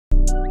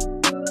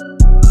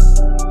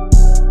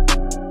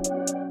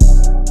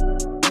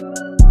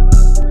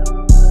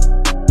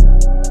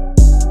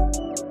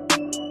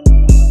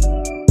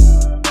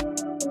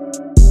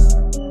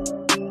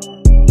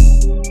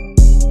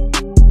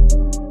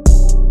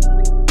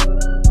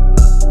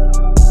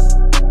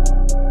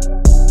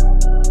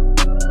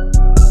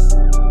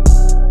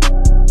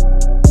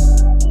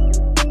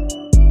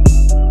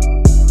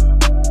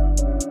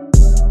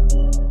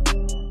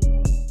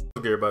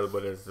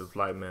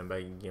Flight, man,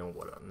 back again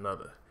with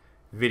another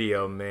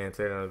video, man.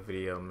 Today another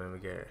video, man. We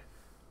got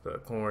the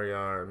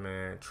COURIER,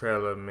 man,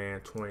 trailer,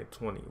 man,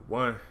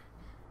 2021.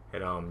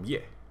 And yeah,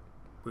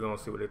 we're gonna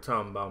see what they're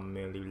talking about,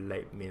 man. Leave a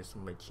like, man, so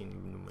much hit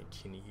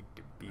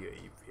the bell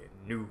if you're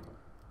new.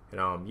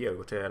 And yeah,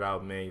 go check it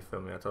out, man. You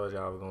feel me? I told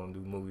y'all we're gonna do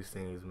movie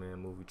scenes, man,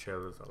 movie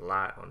trailers a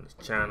lot on this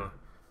channel.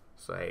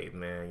 So hey,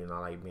 man, you know I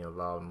like being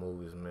involved in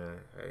movies,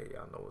 man. Hey,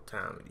 y'all know what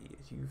time it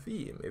is. You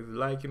feel me? If you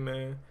like it,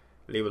 man,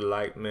 leave a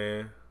like,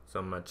 man. It's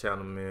on my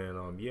channel,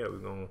 man. Yeah, we're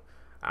gonna.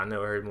 I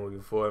never heard a movie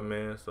before,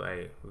 man. So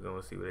hey, we're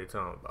gonna see what they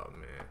talking about,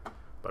 man.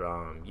 But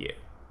yeah,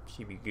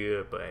 she be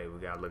good, but hey, we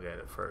gotta look at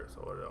it first,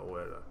 or you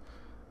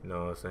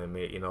know what I'm saying?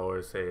 You know,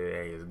 or say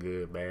hey, it's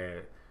good,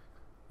 bad.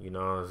 You know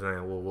what I'm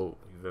saying? Whoa,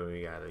 you feel me?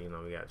 We gotta,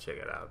 we gotta check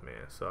it out,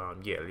 man. So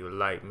yeah, leave a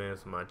like, man.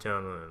 It's on my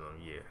channel, and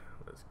yeah,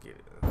 let's get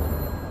it.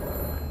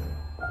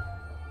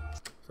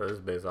 So this is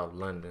based off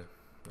London.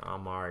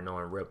 I'm already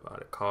knowing rep about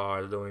the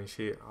cars doing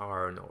shit. I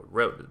already know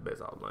rep is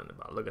based off London.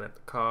 By looking at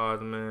the cars,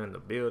 man, the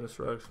building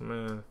structure,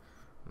 man,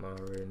 I'm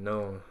already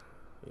knowing.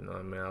 You know what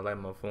I mean? I like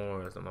my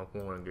foreigners and my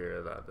foreign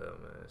girls out there,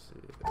 man.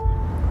 Shit.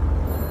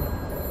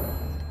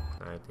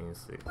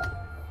 1960.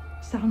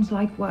 Sounds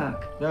like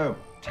work. No,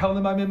 tell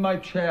them I'm in my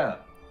chair.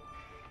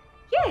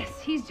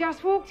 Yes, he's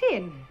just walked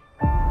in.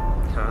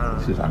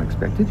 This is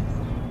unexpected.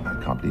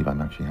 I can't believe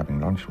I'm actually having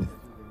lunch with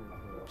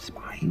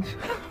spies.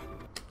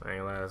 I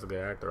ain't lying, that's a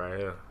good actor right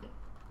here.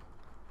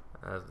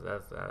 That's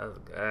a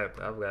good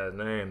actor. I forgot his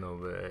name though,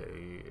 but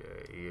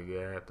he a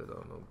good actor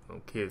though. No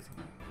kids.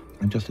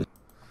 I'm just a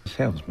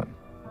salesman.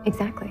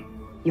 Exactly.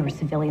 You're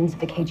civilians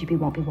the KGB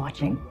won't be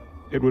watching.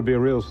 It would be a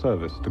real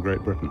service to Great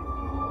Britain.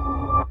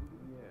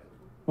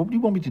 What do you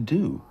want me to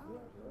do?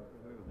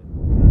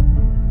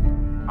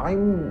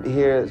 I'm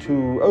here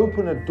to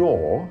open a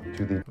door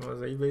to the.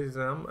 You basically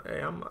saying,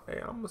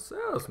 I'm a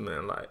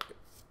salesman, like.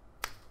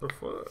 The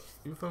fuck?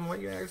 You feel me? Why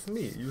you ask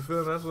me? You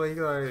feel me? That's why he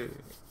like.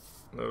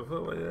 The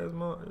fuck? Why you ask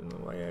me? You know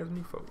why you ask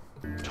me for?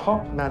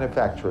 Top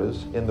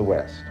manufacturers in the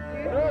West.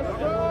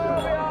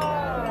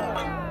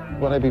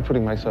 Will I be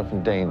putting myself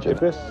in danger?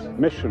 If this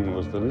mission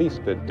was the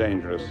least bit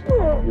dangerous,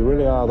 you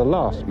really are the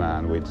last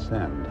man we'd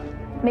send.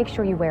 Make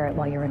sure you wear it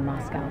while you're in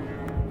Moscow.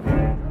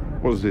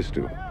 What does this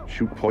do?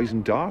 Shoot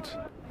poison darts?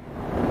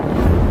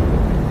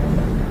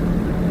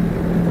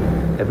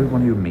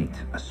 Everyone you meet,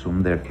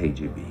 assume they're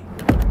KGB.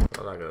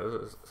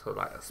 So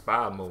like a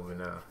spy movie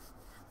now.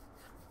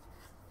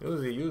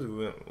 Usually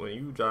when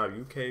you drive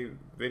UK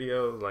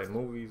videos, like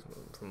movies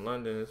from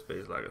London, it's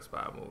based like a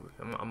spy movie.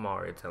 I'm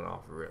already telling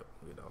off the rip,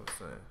 you know what I'm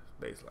saying? It's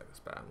based like a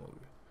spy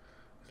movie.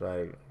 It's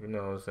like, you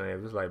know what I'm saying?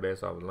 If it's like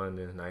based off of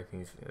London,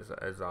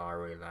 it's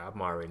already like,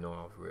 I'm already knowing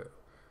off the rip.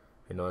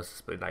 You know,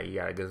 it's like you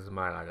gotta get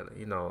somebody like a,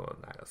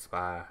 like a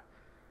spy.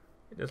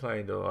 Just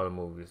like the other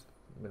movies,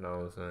 you know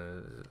what I'm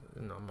saying?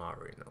 You know, I'm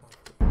already knowing.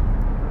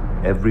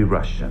 Every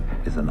Russian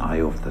is an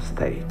eye of the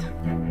state.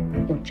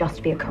 You'll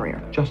just be a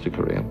courier. Just a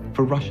career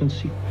for Russian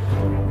secrets.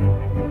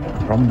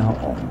 From now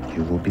on,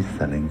 you will be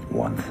selling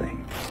one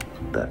thing.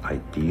 The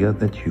idea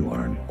that you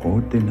are an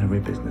ordinary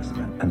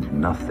businessman and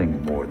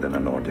nothing more than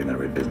an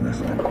ordinary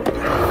businessman.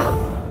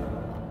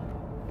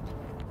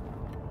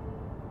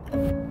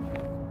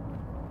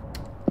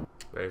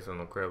 Based on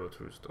a credible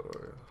true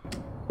story.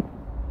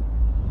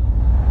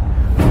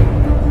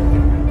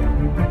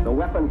 The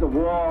weapons of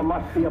war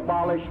must be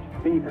abolished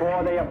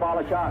before they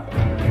abolish us.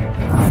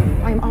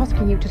 I am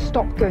asking you to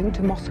stop going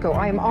to Moscow.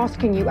 I am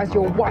asking you as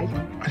your wife.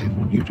 I didn't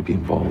want you to be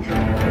involved.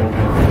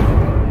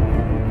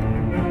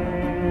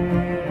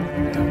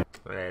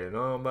 Hey,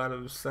 nobody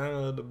was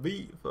sound the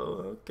beat,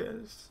 folks.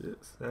 Okay,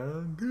 shit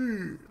sound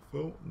good,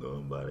 folks.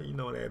 Nobody, you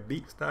know that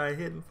beat started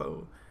hitting,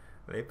 folks.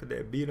 When they put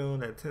that beat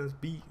on, that tense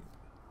beat.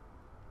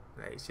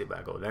 Hey, shit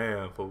about to go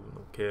down, folks.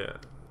 Don't care.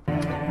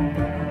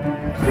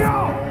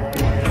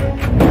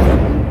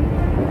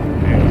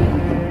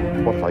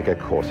 What if I get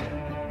caught?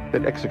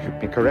 Then execute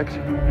me, correct?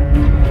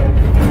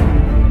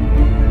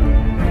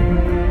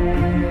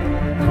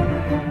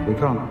 We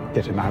can't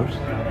get him out.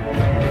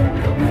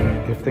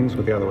 If things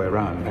were the other way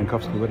around,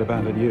 Penkovsky would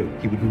abandon you.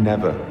 He would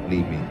never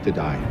leave me to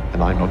die,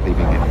 and I'm not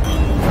leaving him.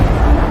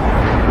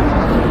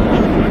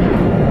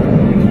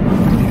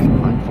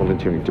 I'm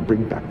volunteering to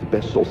bring back the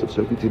best source of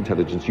Soviet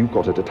intelligence you've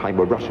got at a time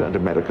where Russia and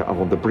America are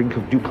on the brink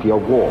of nuclear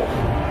war.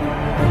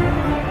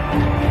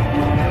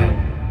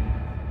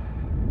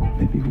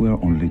 Maybe we're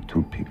only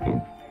two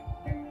people.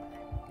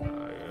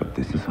 But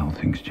this is how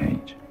things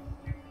change.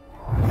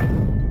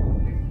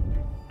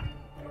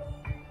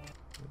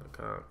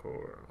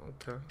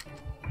 Okay.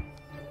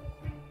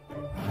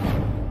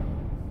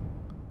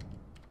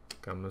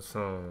 Coming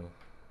soon.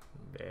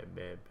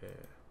 Bad.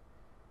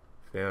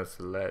 Film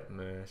select,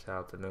 man. Shout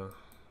out to them.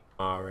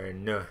 Already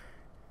know.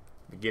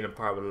 Beginning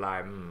part was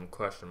like,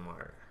 question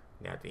mark.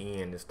 At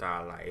the end, it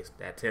started like, it's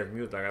that tense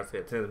music. Like I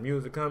said, tense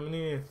music coming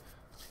in.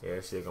 Yeah,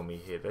 that shit gonna be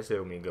hit. That shit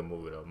gonna be a good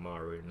movie though. I'm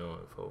already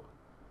knowing, folks.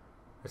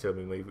 That shit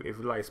gonna be, if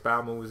you like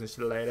spy movies and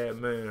shit like that,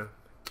 man,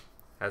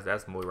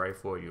 that's a movie right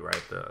for you,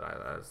 right there.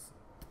 That's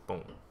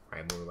boom,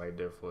 right movie right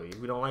there for you. If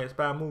you don't like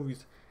spy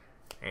movies,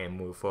 ain't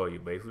movie for you.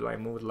 But if you like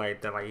movies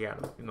like that, like you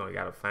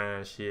gotta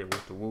find shit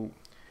with the WOOP,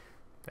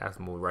 that's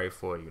a movie right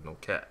for you, no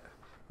cap.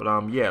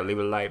 But yeah, leave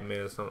a like,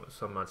 man.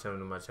 Some my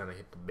channel,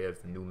 hit the bell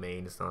for new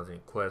main songs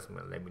and questions,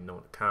 man. Let me know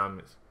in the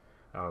comments.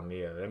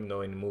 Yeah, let me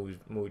know any movie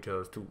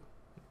trailers too.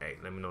 Hey,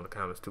 let me know in the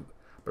comments too.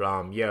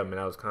 But yeah, man,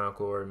 that was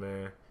COURIER,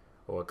 man,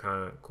 or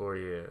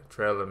COURIER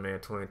trailer, man,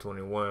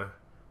 2021.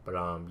 But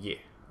yeah,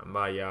 I'm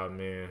by y'all,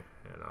 man,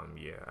 and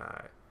yeah,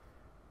 alright,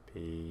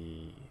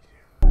 peace.